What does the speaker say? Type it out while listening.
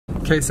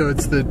Okay, so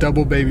it's the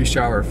double baby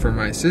shower for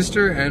my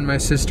sister and my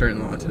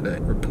sister-in-law today.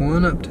 We're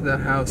pulling up to the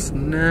house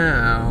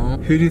now.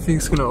 Who do you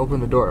think's gonna open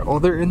the door? Oh,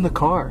 they're in the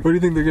car. What do you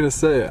think they're gonna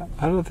say?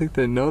 I don't think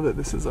they know that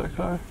this is our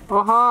car.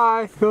 Oh,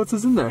 hi. Who else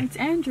is in there? It's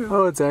Andrew.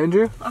 Oh, it's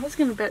Andrew? I was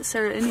gonna bet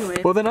Sarah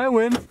anyway. Well, then I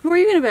win. Who are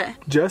you gonna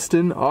bet?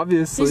 Justin,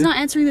 obviously. He's not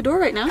answering the door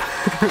right now.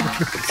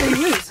 So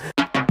you lose.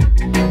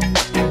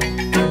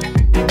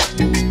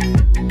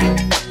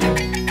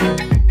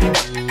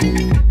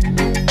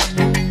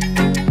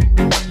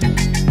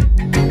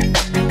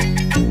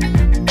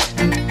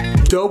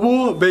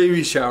 Double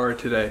baby shower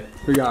today.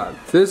 We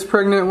got this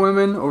pregnant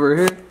woman over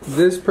here,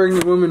 this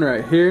pregnant woman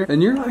right here,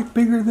 and you're like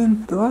bigger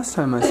than the last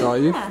time I saw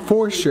you. Yeah.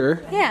 For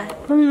sure. Yeah.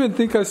 I don't even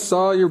think I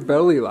saw your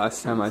belly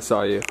last time I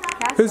saw you.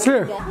 Who's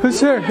here? Who's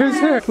here? Who's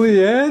here?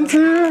 Leanne's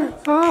here?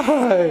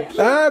 Hi.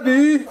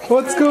 Abby,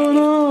 what's going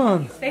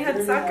on? They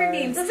had soccer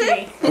games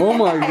today. Oh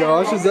my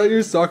gosh, is that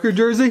your soccer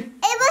jersey? It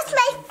was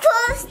my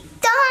first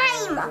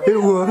time.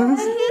 It was?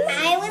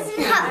 I was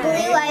in hot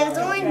blue, I was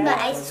orange, but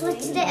I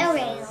switched it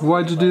around.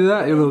 Why'd you do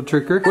that, you little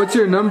tricker? What's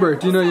your number?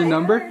 Do you know your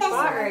number?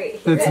 Sorry.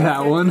 It's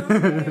that one.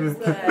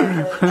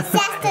 It's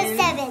just a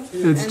 7.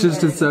 It's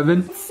just a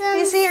 7?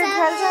 You see your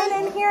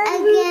cousin in here?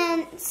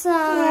 Against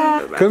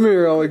Come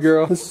here, Ollie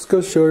girl. Let's just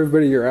go show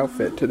everybody your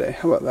outfit today.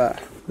 How about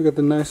that? We got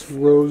the nice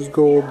rose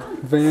gold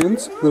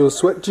Vans, little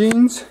sweat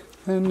jeans,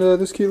 and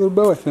this cute little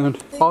bow I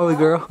found. Ollie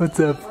girl, what's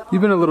up?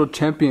 You've been a little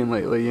champion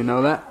lately, you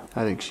know that?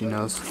 I think she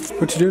knows.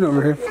 What you doing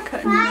over here?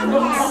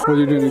 Well,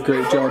 you're doing a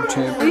great job,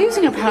 champ. Are you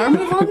using a power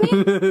move on me?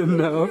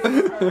 No.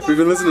 We've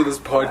been listening to this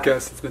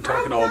podcast that's been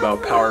talking all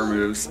about power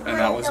moves, and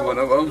that was one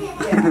of them.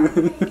 Yeah.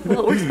 Well,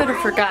 it works better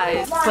for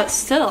guys, but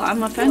still,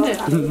 I'm offended.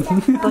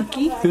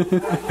 Bucky?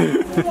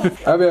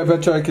 Abby, I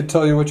bet you I could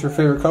tell you what your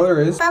favorite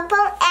color is. purple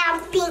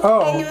and pink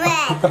Oh. and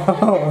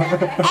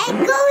red.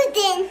 And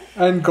golden.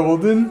 And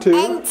golden, too.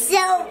 And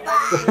silver.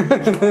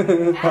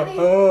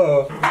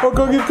 Oh,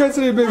 go give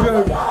Cassidy a big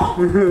hug.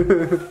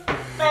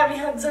 Abby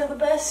hugs are the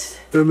best.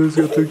 Emily's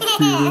got the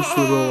cutest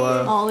little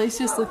Ollie's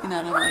just looking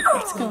at him like,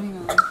 what's going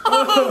on?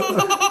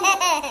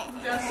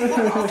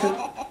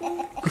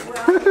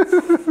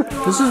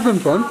 This has been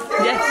fun.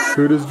 Yes.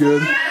 Food is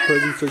good.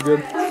 Presents are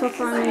good. So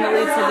far I'm in the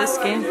lead for this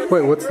game.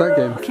 Wait, what's that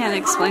game? Can't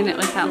explain it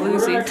without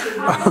losing.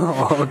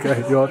 Oh,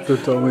 okay. You'll have to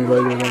tell me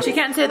later then. She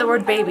can't say the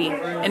word baby.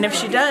 And if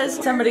she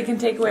does, somebody can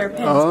take away her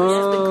pins. But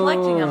she's been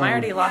collecting them. I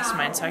already lost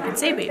mine, so I can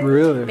say baby.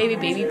 Really? Baby,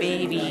 baby,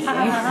 baby.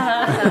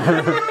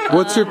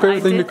 What's your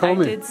favorite thing to call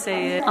me? I did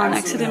say it on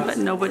accident, but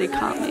nobody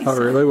caught me. Oh,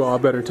 really? Well, I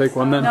better take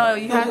one then. No,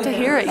 you have to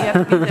hear it. You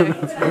have to be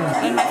there.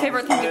 And my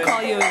favorite thing to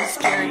call you is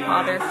Jerry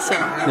Potter. So,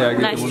 Yeah,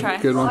 good nice one. try.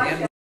 Good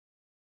one.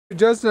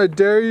 Justin, I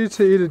dare you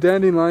to eat a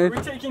dandelion. Are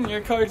we taking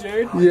your car,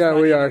 Jared? Yeah,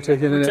 we are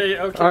taking it.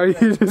 Okay. Are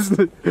you just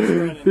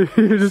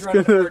you're just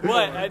gonna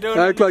What? I don't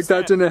act like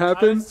that didn't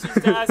happen? I was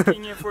just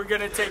asking if we're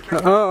gonna take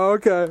your car. Oh,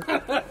 okay.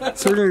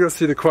 So we're gonna go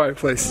see The Quiet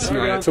Place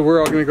tonight. So we're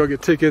all gonna go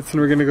get tickets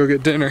and we're gonna go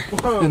get dinner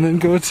and then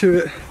go to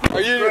it.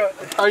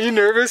 Are you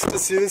nervous to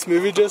see this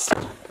movie,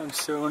 Justin? I'm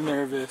so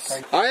nervous.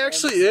 I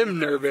actually am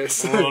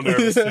nervous. I'm a little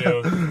nervous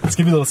too. It's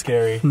gonna be a little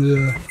scary.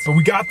 Yeah. But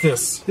we got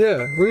this.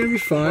 Yeah, we're gonna be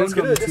fine. It's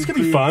gonna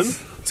be fun.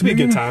 It's gonna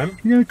be a good time.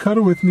 You're gonna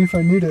cuddle with me if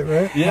I need it,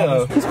 right?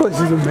 Yeah. This place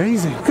is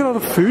amazing. Look at all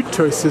the food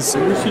choices.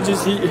 We should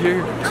just eat here.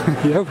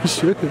 Yeah, we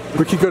should.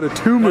 We could go to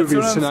 2 movies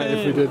what I'm tonight if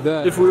we saying. did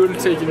that. If we would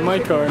have taken my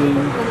car,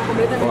 then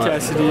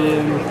Cassidy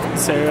and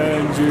Sarah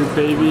and Drew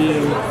Baby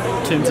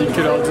and Kinsey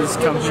could all just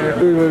come here.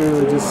 We're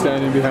literally just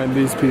standing behind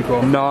these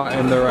people, not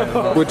in the right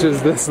line, which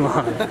is this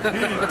line.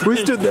 We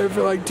stood there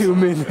for like 2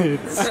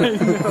 minutes. I know.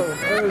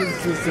 That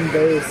was just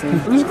embarrassing.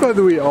 I'm just glad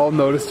that we all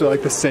noticed it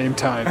like the same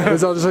time. It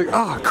was all just like,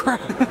 oh crap.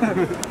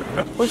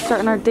 We're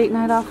starting our date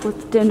night off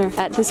with dinner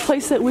at this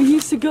place that we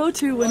used to go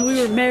to when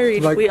we were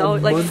married. Like we a all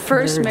month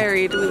first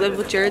married. married. We lived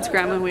with Jared's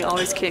grandma and we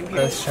always came here.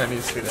 Best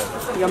Chinese food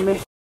ever.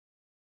 Yummy.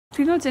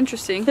 You know what's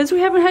interesting? Since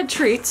we haven't had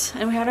treats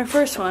and we had our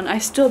first one, I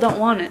still don't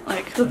want it.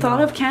 Like, the thought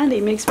of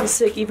candy makes me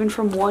sick even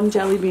from one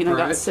jelly bean I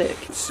got Right. sick.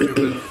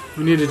 Stupid.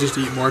 We need to just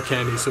eat more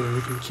candy so that we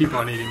can keep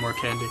on eating more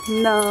candy.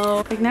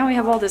 No. Like, now we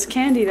have all this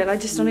candy that I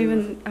just don't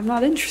even, I'm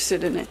not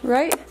interested in it.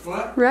 Right?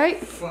 What?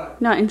 Right?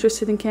 What? Not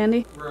interested in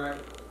candy? Right.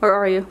 Or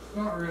are you?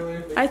 Not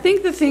really. I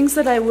think the things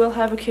that I will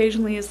have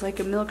occasionally is like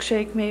a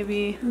milkshake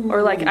maybe.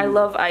 Or like, I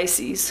love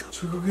ices.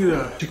 Should we go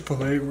get a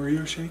Chick-fil-A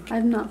Oreo shake?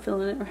 I'm not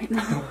feeling it right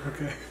now. Oh,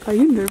 okay. Are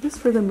you nervous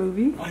for the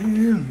movie? I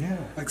am, yeah.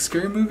 Like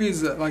scary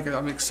movies, like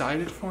I'm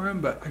excited for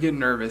them, but I get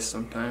nervous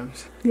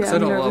sometimes. Yeah, 'Cause I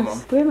I'm don't nervous. love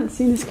them. We haven't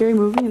seen a scary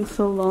movie in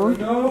so long.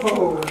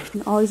 No!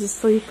 And Ollie's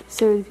asleep.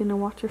 Sarah's gonna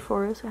watch her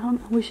for us. I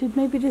don't know. We should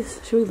maybe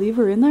just, should we leave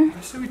her in there?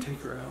 I say we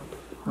take her out.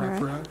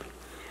 Wrap Alright. her up.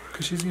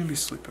 Because she's going to be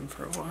sleeping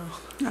for a while.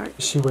 Alright.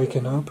 Is she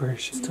waking up or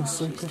is she still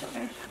sleeping?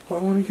 Well,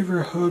 I want to give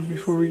her a hug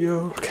before we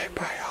go. Okay,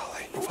 bye,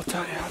 Ollie. We'll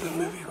tell you how the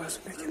movie was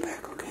when we get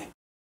back, okay?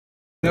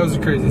 That was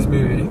the craziest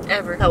movie.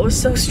 Ever. That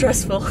was so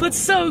stressful. It's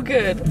so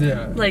good.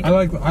 Yeah. Like-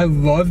 I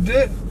loved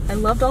it. I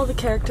loved all the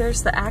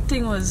characters. The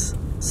acting was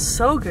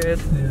So good.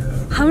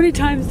 Yeah. How many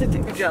times did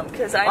you jump?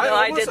 Because I know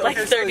I did like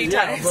okay, so 30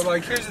 yeah, times. But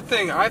like, here's the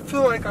thing. I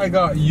feel like I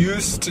got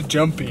used to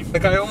jumping.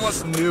 Like I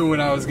almost knew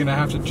when I was gonna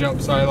have to jump.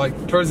 So I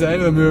like, towards the end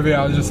of the movie,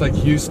 I was just like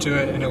used to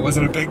it and it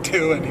wasn't a big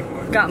deal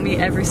anymore. Got me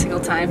every single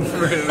time.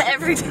 Really?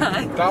 Every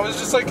time. That was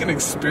just like an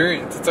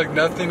experience. It's like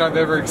nothing I've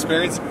ever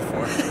experienced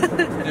before,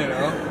 you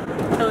know?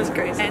 That was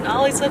crazy. And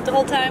Ollie slept the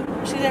whole time.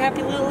 She's a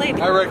happy little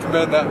lady. I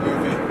recommend that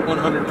movie,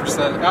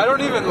 100%. I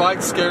don't even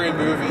like scary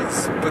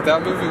movies, but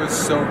that movie was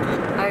so good.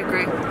 I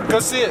agree. Go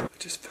see it. I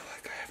just feel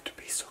like I have to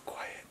be so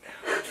quiet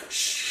now.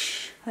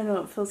 Shh. I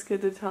know it feels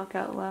good to talk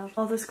out loud.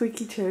 All the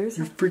squeaky chairs.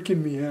 You're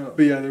freaking me out.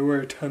 But yeah, there were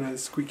a ton of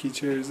squeaky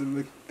chairs in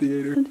the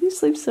theater. Did you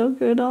sleep so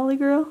good, Ollie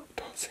girl?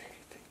 Don't say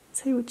anything.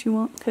 Say what you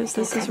want, because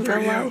this is Come for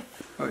real you.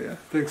 life. Oh yeah,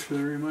 thanks for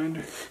the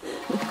reminder.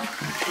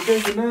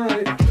 Okay, good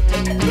night.